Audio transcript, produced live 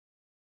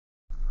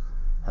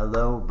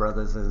Hello,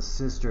 brothers and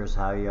sisters.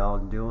 How y'all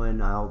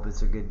doing? I hope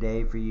it's a good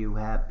day for you.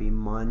 Happy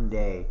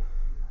Monday,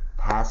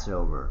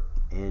 Passover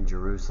in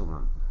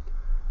Jerusalem.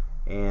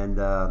 And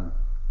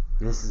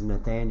this is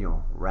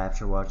Nathaniel,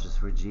 Rapture Watches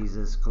for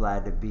Jesus.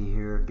 Glad to be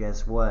here.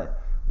 Guess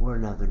what? We're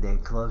another day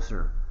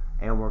closer,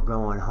 and we're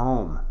going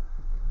home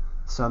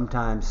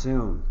sometime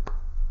soon.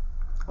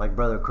 Like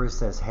Brother Chris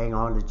says, hang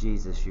on to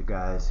Jesus, you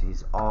guys.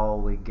 He's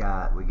all we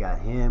got. We got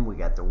Him. We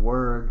got the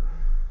Word.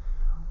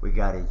 We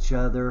got each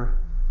other.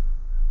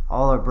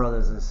 All our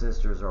brothers and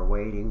sisters are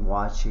waiting,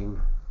 watching,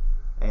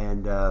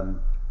 and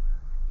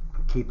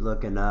keep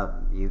looking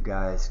up, you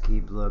guys.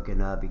 Keep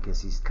looking up because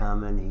He's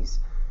coming.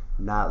 He's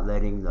not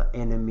letting the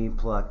enemy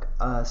pluck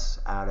us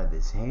out of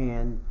His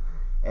hand.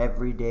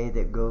 Every day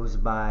that goes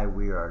by,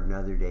 we are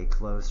another day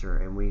closer,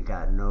 and we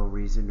got no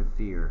reason to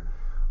fear.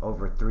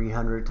 Over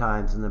 300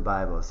 times in the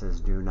Bible it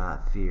says, do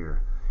not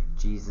fear.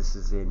 Jesus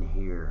is in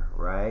here,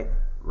 right?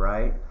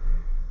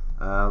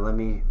 Let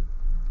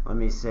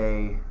me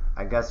say,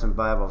 I got some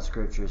Bible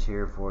scriptures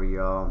here for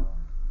y'all.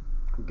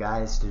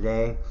 Guys,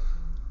 today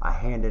I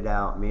handed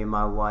out, me and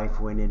my wife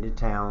went into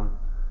town,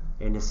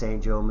 into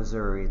St. Joe,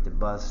 Missouri at the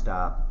bus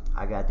stop.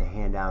 I got to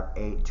hand out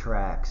 8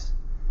 tracts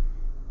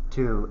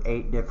to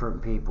 8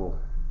 different people.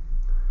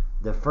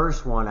 The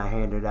first one I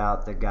handed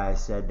out, the guy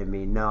said to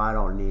me, no, I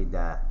don't need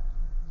that.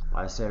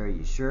 I said, are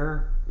you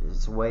sure?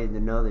 It's a way to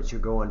know that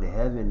you're going to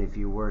heaven if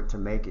you were to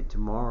make it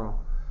tomorrow.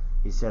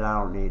 He said, I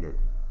don't need it.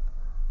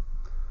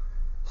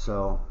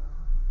 So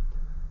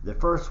the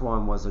first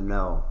one was a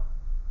no,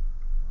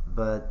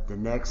 but the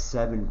next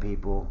 7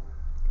 people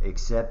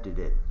accepted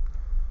it.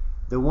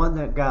 The one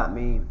that got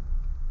me,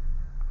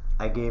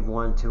 I gave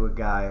one to a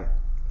guy.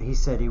 He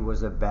said he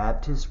was a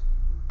Baptist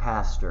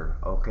pastor,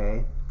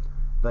 okay?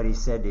 But he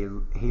said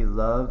he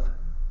loved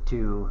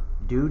to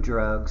do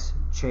drugs,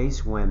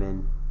 chase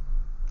women,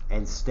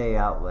 and stay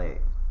out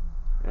late.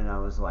 And I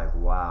was like,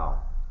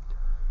 wow.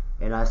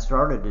 And I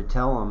started to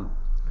tell him,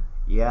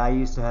 yeah, I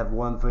used to have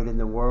 1 foot in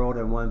the world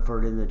and 1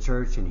 foot in the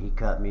church, and he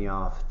cut me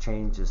off,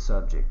 changed the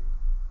subject.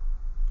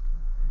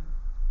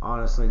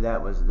 Honestly,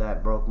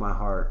 that broke my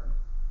heart.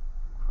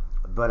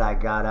 But I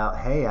got out,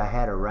 hey, I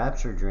had a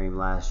rapture dream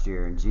last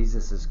year, and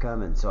Jesus is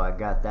coming, so I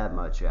got that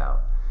much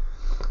out.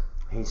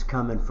 He's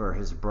coming for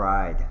His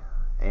bride,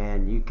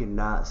 and you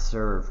cannot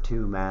serve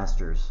 2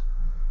 masters.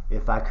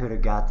 If I could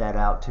have got that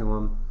out to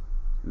him,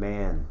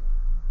 man.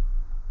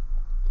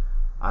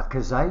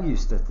 Because I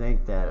used to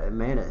think that,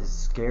 man, it's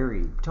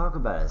scary. Talk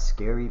about a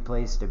scary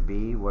place to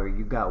be where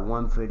you got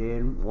 1 foot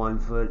in, 1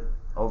 foot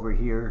over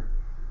here,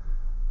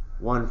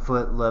 1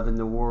 foot loving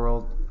the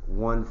world,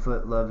 1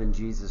 foot loving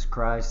Jesus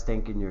Christ,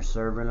 thinking you're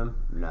serving Him.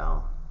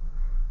 No.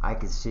 I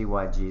could see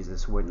why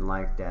Jesus wouldn't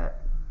like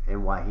that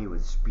and why He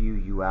would spew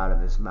you out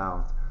of His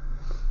mouth.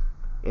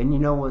 And you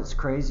know what's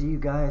crazy, you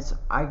guys?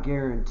 I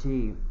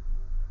guarantee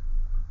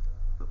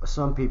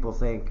some people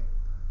think,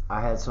 I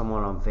had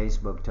someone on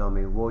Facebook tell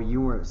me, well, you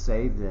weren't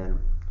saved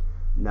then.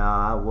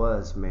 Nah, I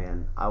was,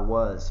 man. I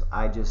was.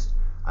 I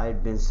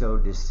had been so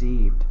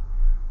deceived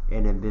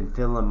and had been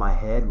filling my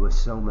head with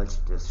so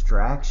much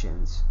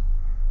distractions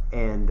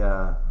and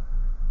on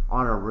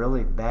a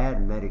really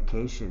bad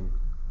medication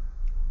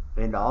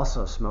and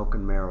also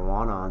smoking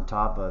marijuana on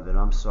top of it.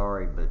 I'm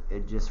sorry, but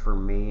it just, for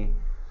me,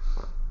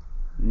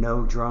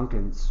 no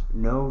drunkards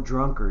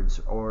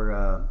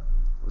or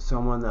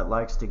someone that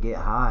likes to get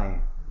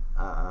high.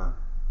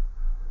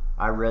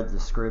 I read the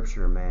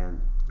scripture,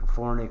 man.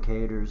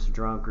 Fornicators,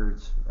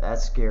 drunkards, that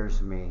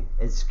scares me.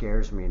 It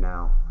scares me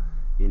now,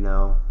 you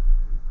know.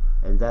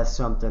 And that's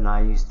something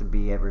I used to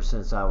be ever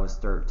since I was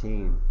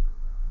 13.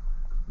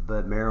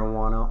 But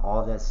marijuana,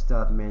 all that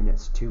stuff, man,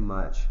 it's too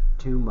much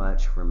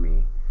for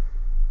me.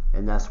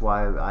 And that's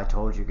why I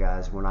told you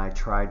guys, when I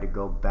tried to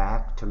go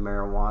back to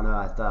marijuana,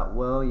 I thought,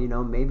 well, you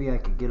know, maybe I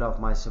could get off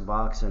my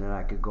Suboxone and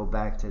I could go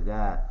back to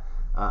that.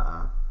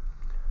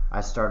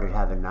 I started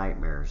having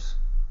nightmares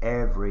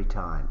every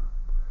time.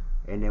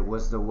 And it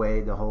was the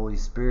way the Holy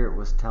Spirit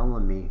was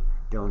telling me,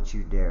 don't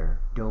you dare,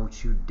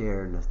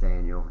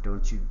 Nathaniel,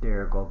 don't you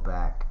dare go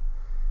back.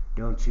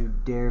 Don't you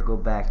dare go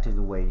back to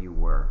the way you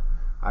were.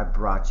 I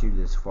brought you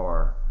this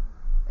far,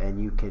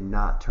 and you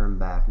cannot turn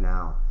back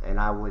now. And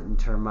I wouldn't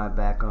turn my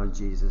back on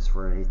Jesus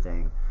for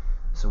anything.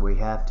 So we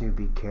have to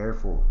be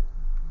careful.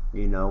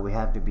 You know, we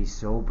have to be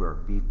sober,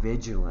 be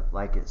vigilant,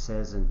 like it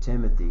says in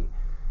Timothy,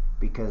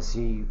 because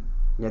the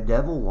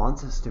devil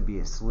wants us to be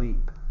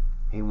asleep.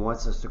 He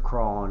wants us to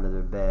crawl under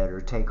the bed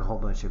or take a whole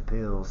bunch of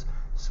pills,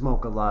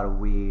 smoke a lot of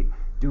weed,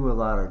 do a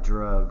lot of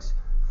drugs,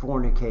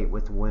 fornicate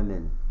with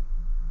women.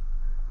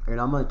 And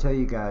I'm going to tell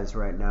you guys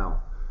right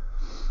now,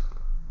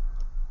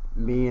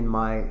 me and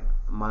my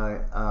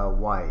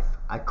wife,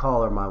 I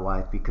call her my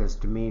wife because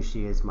to me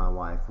she is my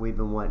wife. We've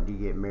been wanting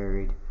to get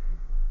married,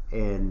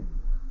 and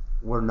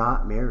we're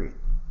not married.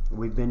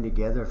 We've been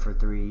together for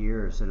 3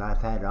 years, and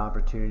I've had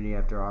opportunity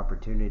after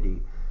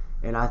opportunity,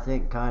 and I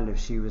think kind of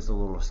she was a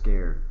little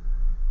scared.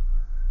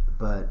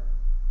 But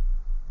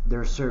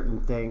there's certain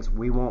things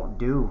we won't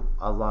do,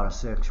 a lot of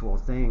sexual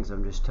things.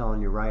 I'm just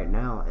telling you right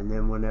now. And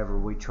then whenever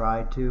we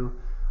tried to,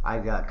 I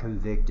got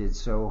convicted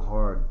so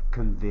hard.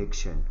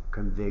 Conviction.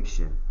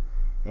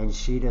 And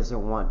she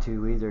doesn't want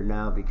to either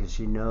now, because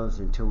she knows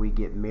until we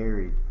get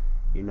married,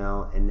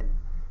 and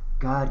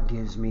God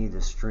gives me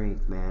the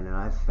strength, man. And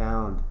I've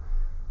found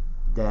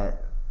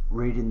that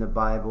reading the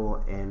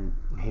Bible, and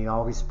He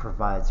always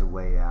provides a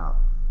way out.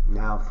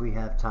 Now, if we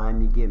have time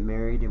to get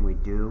married, and we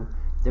do,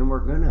 then we're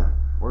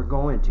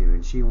going to,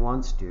 and she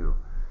wants to.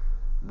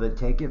 But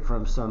take it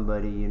from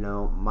somebody,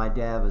 my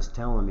dad was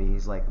telling me,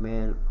 he's like,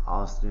 man,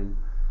 Austin,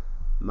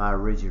 my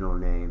original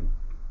name,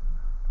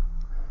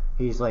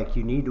 he's like,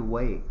 you need to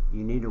wait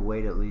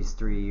at least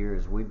 3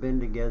 years. We've been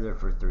together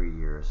for 3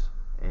 years,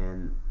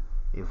 and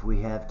if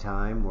we have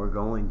time, we are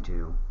going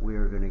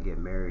to get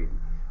married.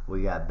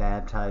 We got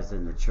baptized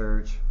in the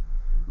church,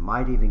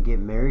 might even get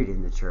married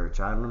in the church.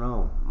 I don't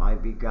know,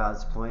 might be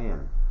God's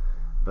plan.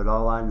 But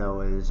all I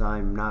know is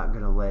I'm not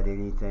going to let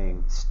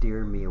anything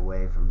steer me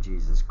away from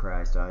Jesus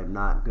Christ. I'm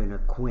not going to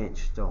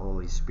quench the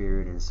Holy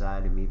Spirit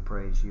inside of me.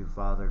 Praise you,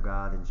 Father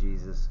God and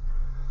Jesus.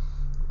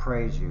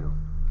 Praise you.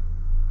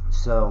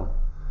 So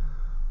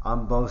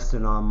I'm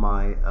boasting on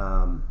my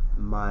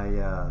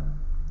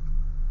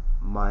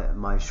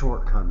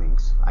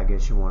shortcomings, I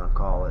guess you want to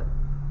call it.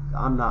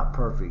 I'm not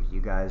perfect,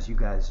 you guys. You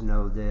guys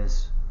know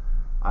this.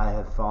 I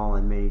have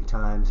fallen many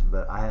times,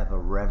 but I have a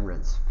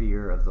reverence,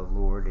 fear of the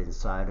Lord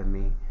inside of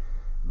me.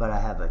 But I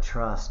have a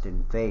trust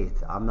and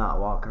faith. I'm not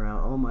walking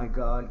around, oh my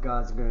God,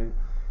 God's going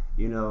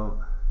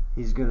to,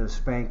 He's going to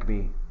spank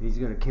me. He's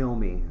going to kill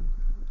me.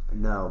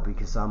 No,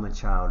 because I'm a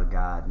child of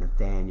God.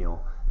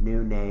 Nathaniel,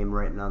 new name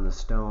written on the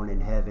stone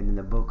in heaven in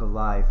the book of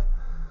life.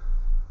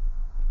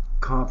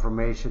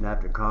 Confirmation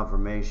after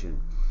confirmation.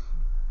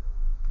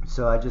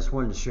 So I just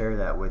wanted to share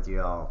that with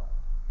y'all.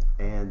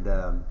 And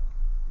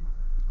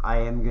I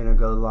am going to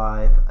go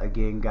live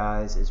again,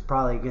 guys. It's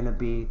probably going to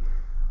be,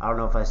 I don't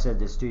know if I said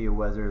this to you,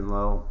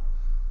 Weather-in-Law,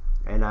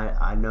 and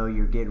I know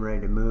you're getting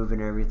ready to move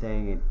and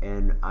everything,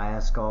 and I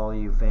ask all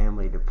you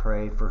family to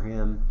pray for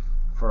him,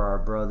 for our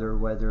brother,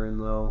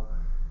 Weather-in-Law,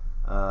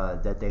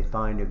 that they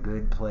find a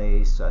good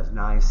place, a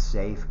nice,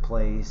 safe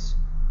place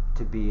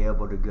to be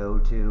able to go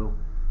to.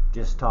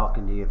 Just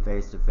talking to you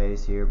face to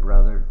face here,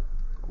 brother.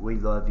 We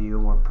love you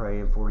and we're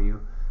praying for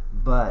you.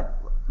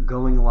 But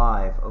going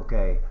live,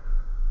 okay.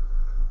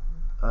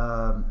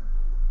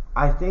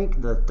 I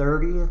think the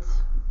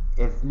 30th,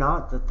 if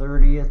not the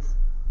 30th,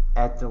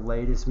 at the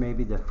latest,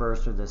 maybe the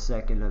 1st or the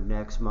 2nd of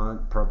next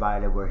month,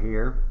 provided we're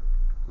here,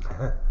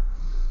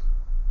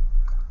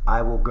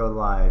 I will go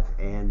live.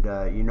 And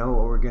you know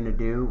what we're going to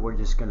do? We're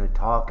just going to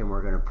talk and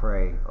we're going to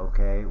pray,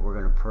 okay? We're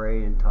going to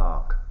pray and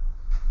talk.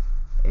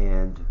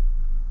 And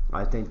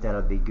I think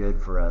that'll be good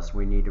for us.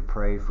 We need to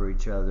pray for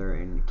each other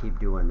and keep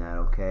doing that,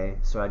 okay?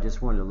 So I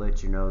just wanted to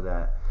let you know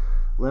that.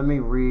 Let me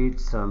read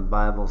some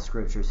Bible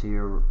scriptures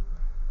here.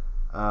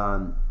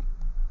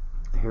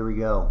 Here we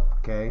go,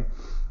 okay?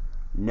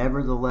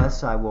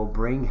 Nevertheless, I will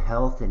bring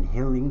health and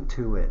healing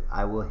to it.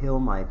 I will heal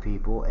my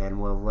people and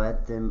will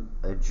let them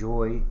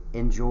enjoy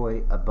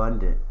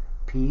abundant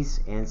peace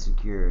and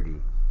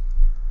security.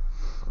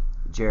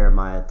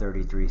 Jeremiah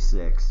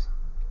 33:6.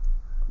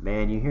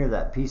 Man, you hear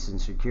that peace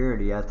and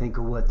security, I think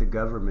of what the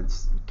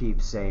government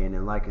keeps saying,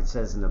 and like it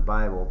says in the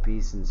Bible,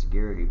 peace and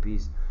security,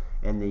 peace,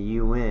 and the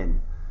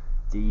UN,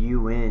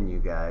 you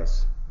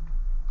guys.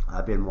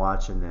 I've been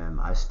watching them.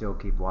 I still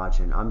keep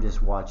watching. I'm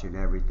just watching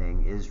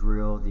everything.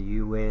 Israel, the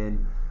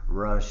UN,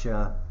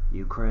 Russia,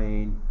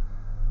 Ukraine.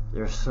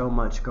 There's so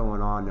much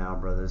going on now,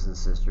 brothers and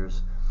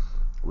sisters.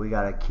 We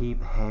got to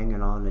keep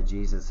hanging on to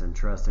Jesus and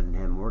trusting in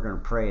Him. We're going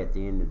to pray at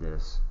the end of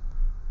this.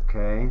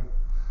 Okay?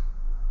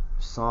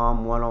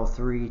 Psalm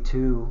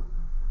 103:2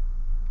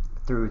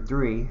 through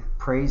 3.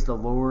 Praise the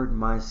Lord,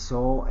 my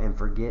soul, and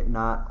forget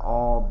not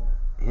all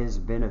His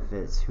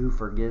benefits, who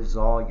forgives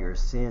all your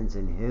sins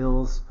and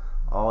heals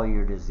all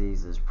your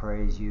diseases.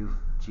 Praise you,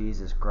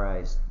 Jesus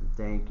Christ.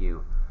 Thank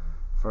you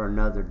for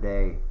another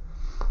day.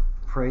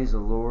 Praise the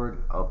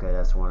Lord. Okay,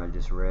 that's one I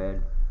just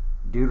read.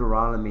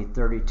 Deuteronomy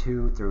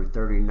 32 through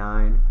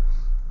 39.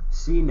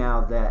 See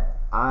now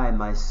that I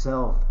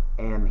myself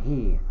am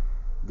He.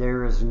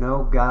 There is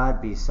no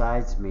God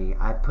besides me.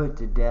 I put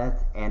to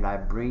death and I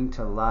bring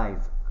to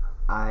life.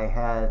 I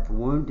have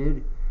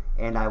wounded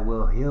and I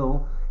will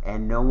heal,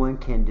 and no one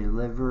can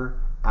deliver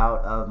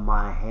out of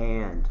my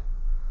hand.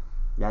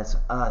 That's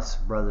us,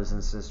 brothers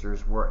and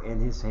sisters. We're in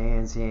His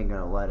hands. He ain't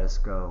going to let us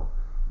go.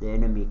 The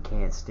enemy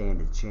can't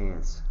stand a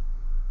chance.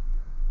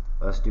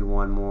 Let's do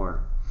one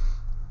more.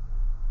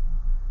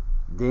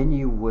 Then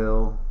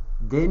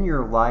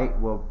your light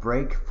will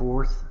break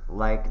forth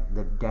like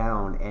the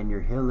dawn, and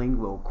your healing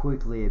will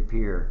quickly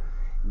appear.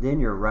 Then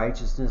your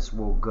righteousness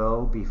will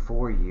go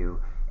before you,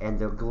 and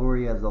the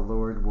glory of the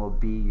Lord will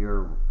be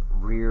your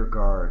rear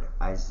guard.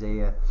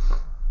 Isaiah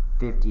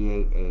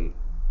 58:8.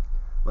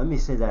 Let me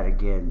say that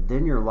again.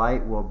 Then your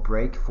light will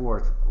break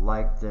forth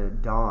like the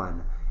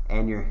dawn,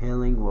 and your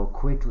healing will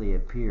quickly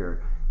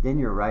appear. Then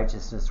your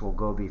righteousness will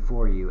go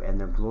before you, and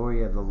the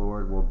glory of the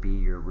Lord will be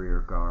your rear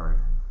guard.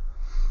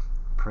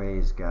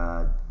 Praise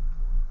God.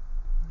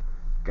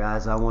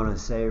 Guys, I want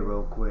to say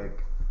real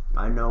quick,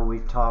 I know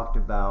we've talked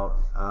about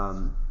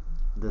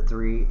the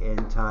three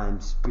end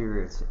time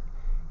spirits: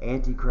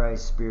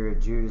 Antichrist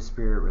spirit, Judas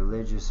spirit,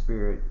 religious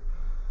spirit,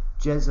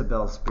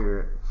 Jezebel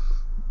spirit.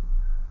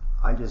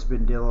 I just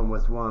been dealing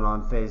with one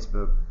on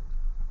Facebook.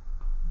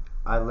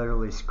 I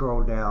literally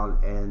scrolled down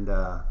and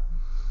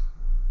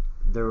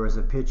there was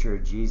a picture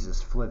of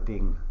Jesus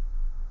flipping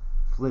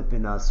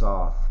us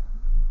off,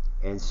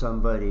 and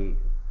somebody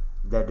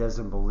that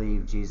doesn't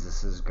believe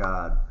Jesus is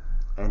God.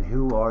 And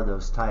who are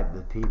those type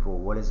of people?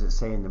 What does it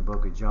say in the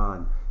book of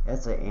John?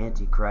 That's an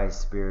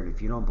Antichrist spirit.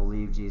 If you don't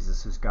believe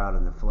Jesus is God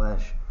in the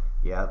flesh,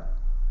 yep.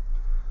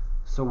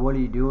 So what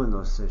do you do in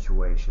those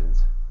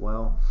situations?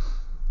 Well,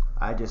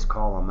 I just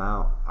call them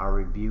out. I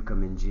rebuke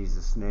them in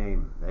Jesus'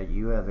 name. That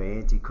you have an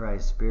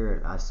Antichrist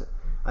spirit.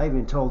 I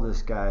even told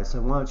this guy, I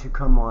said, why don't you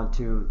come on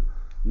to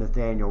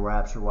Nathaniel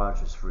Rapture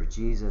Watchers for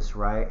Jesus,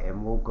 right?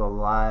 And we'll go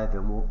live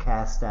and we'll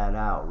cast that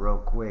out real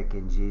quick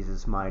in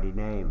Jesus' mighty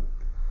name.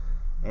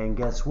 And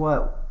guess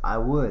what? I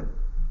would.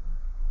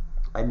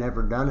 I'd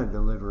never done a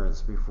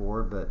deliverance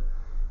before, but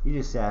you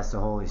just ask the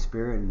Holy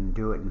Spirit and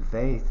do it in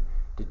faith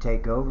to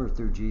take over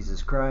through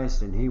Jesus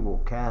Christ, and He will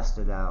cast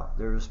it out.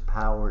 There's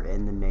power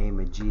in the name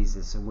of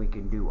Jesus, and we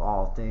can do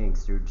all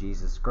things through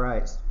Jesus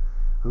Christ,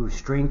 who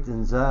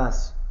strengthens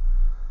us.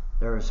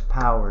 There is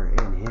power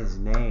in His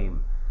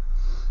name.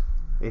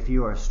 If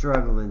you are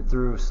struggling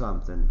through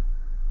something,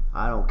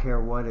 I don't care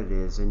what it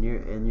is, and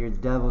your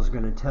devil's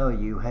going to tell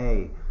you,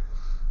 hey,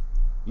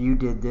 you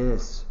did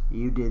this,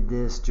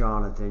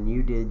 Jonathan,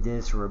 you did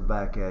this,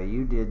 Rebecca,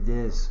 you did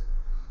this.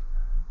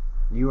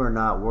 You are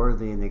not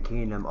worthy in the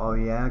kingdom. Oh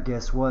yeah,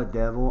 guess what,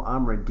 devil?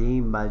 I'm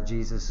redeemed by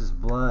Jesus'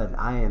 blood.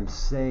 I am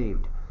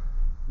saved.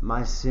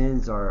 My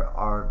sins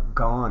are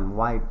gone,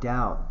 wiped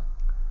out,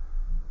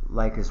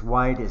 like as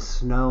white as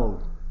snow.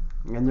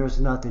 And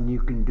there's nothing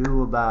you can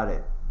do about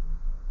it,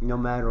 no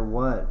matter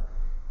what.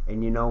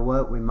 And you know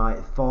what? We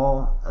might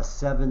fall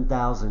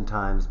 7,000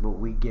 times, but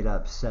we get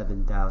up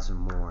 7,000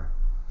 more.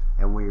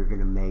 And we are going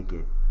to make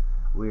it.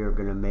 We are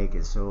going to make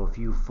it. So if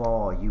you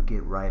fall, you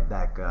get right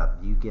back up.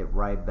 You get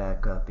right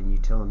back up and you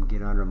tell him,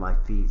 get under my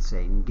feet,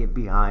 Satan. Get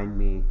behind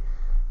me.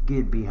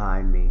 Get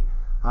behind me.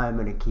 I am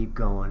going to keep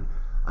going.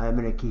 I am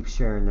going to keep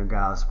sharing the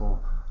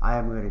gospel. I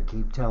am going to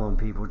keep telling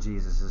people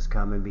Jesus is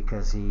coming,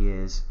 because He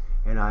is.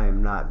 And I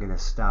am not going to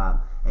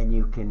stop. And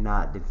you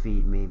cannot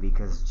defeat me,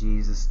 because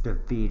Jesus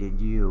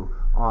defeated you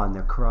on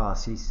the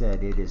cross. He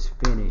said it is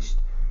finished.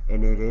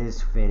 And it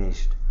is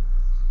finished.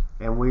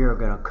 And we are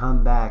going to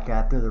come back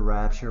after the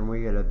rapture, and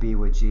we're going to be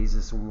with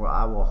Jesus. And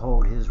I will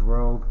hold His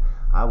robe.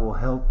 I will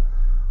help.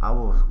 I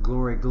will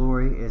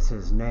glory is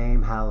His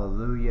name.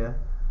 Hallelujah.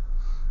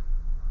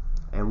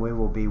 And we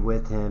will be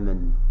with Him,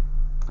 and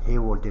He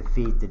will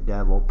defeat the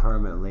devil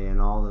permanently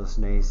and all those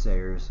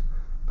naysayers.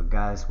 But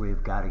guys,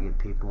 we've got to get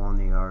people on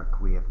the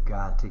ark. We have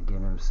got to get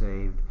them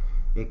saved.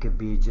 It could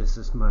be just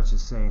as much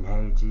as saying,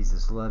 hey,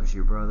 Jesus loves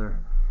you, brother.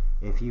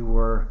 If you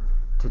were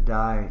to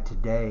die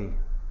today,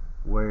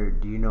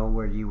 do you know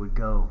where you would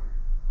go?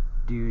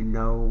 Do you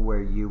know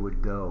where you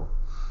would go?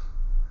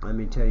 Let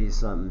me tell you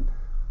something.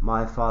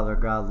 My Father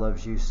God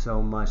loves you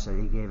so much that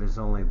He gave His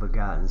only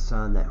begotten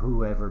Son, that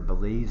whoever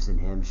believes in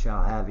Him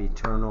shall have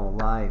eternal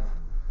life.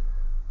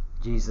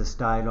 Jesus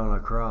died on a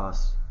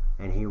cross,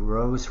 and He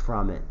rose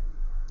from it.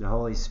 The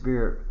Holy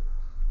Spirit,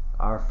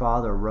 our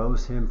Father,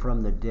 rose Him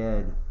from the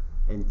dead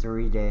in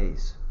 3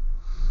 days.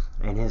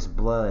 And His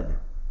blood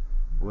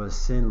was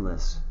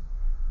sinless.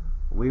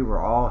 We were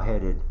all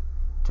headed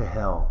to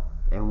hell,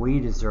 and we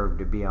deserved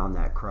to be on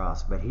that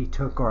cross, but He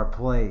took our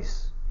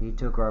place. He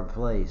took our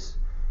place.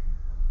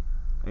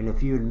 And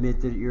if you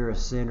admit that you're a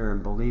sinner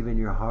and believe in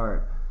your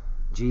heart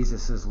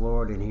Jesus is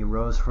Lord and He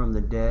rose from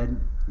the dead,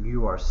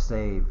 you are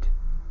saved.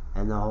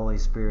 And the Holy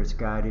Spirit's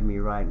guiding me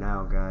right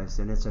now, guys,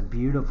 and it's a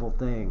beautiful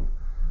thing.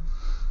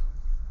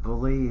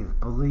 Believe.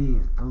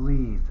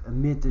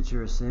 Admit that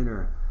you're a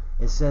sinner.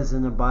 It says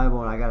in the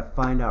Bible, and I got to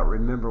find out,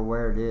 remember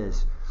where it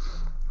is,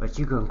 but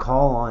you can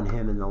call on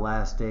Him in the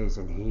last days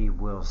and He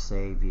will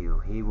save you.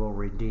 He will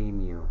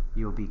redeem you.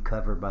 You'll be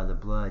covered by the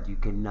blood. You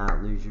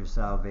cannot lose your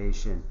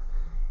salvation.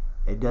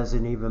 It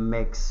doesn't even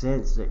make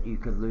sense that you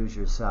could lose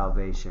your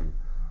salvation.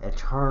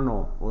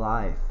 Eternal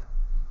life.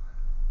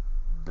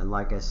 And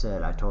like I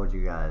said, I told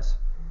you guys,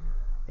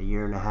 a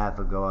year and a half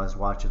ago I was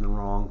watching the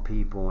wrong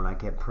people and I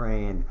kept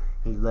praying.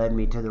 He led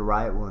me to the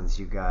right ones,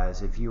 you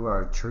guys. If you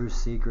are a true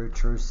seeker,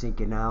 true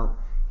seeking out,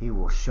 He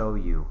will show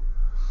you.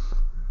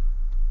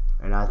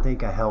 And I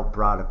think I helped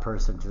brought a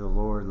person to the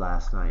Lord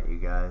last night, you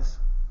guys.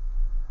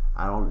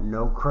 I don't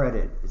know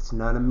credit. It's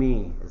none of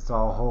me. It's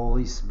all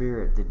Holy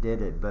Spirit that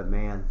did it. But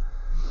man,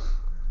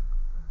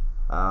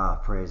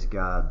 praise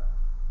God.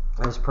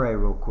 Let's pray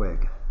real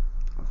quick.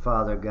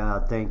 Father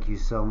God, thank you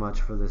so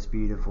much for this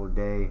beautiful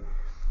day.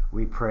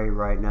 We pray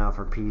right now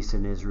for peace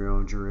in Israel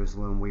and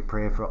Jerusalem. We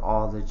pray for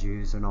all the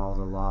Jews and all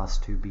the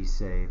lost to be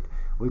saved.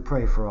 We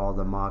pray for all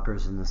the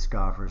mockers and the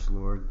scoffers,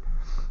 Lord.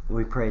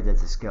 We pray that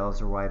the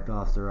scales are wiped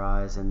off their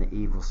eyes and the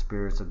evil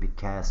spirits will be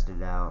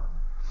casted out.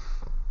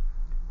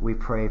 We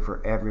pray for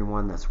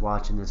everyone that's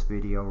watching this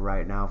video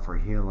right now for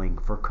healing,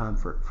 for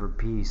comfort, for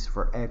peace,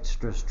 for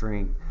extra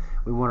strength.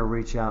 We want to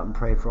reach out and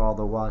pray for all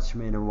the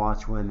watchmen and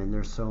watchwomen.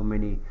 There's so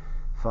many,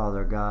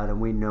 Father God,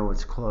 and we know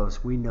it's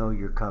close. We know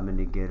you're coming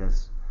to get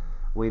us.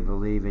 We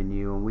believe in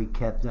you, and we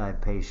kept thy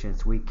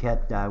patience. We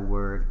kept thy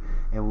word,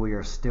 and we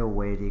are still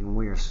waiting.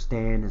 We are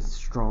standing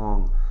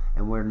strong,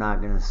 and we're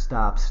not going to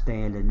stop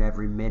standing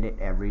every minute,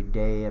 every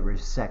day, every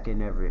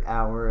second, every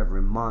hour,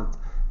 every month,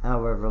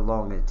 however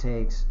long it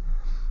takes.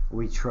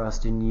 We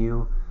trust in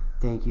you.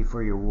 Thank you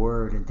for your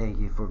word, and thank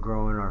you for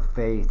growing our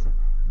faith.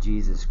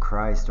 Jesus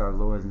Christ, our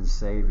Lord and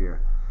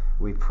Savior.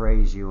 We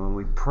praise you, and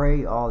we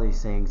pray all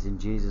these things in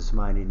Jesus'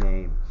 mighty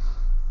name.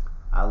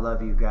 I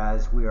love you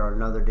guys. We are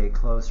another day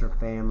closer,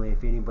 family.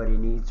 If anybody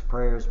needs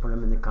prayers, put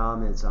them in the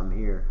comments. I'm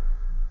here.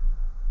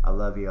 I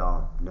love you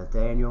all.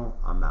 Nathaniel,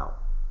 I'm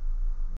out.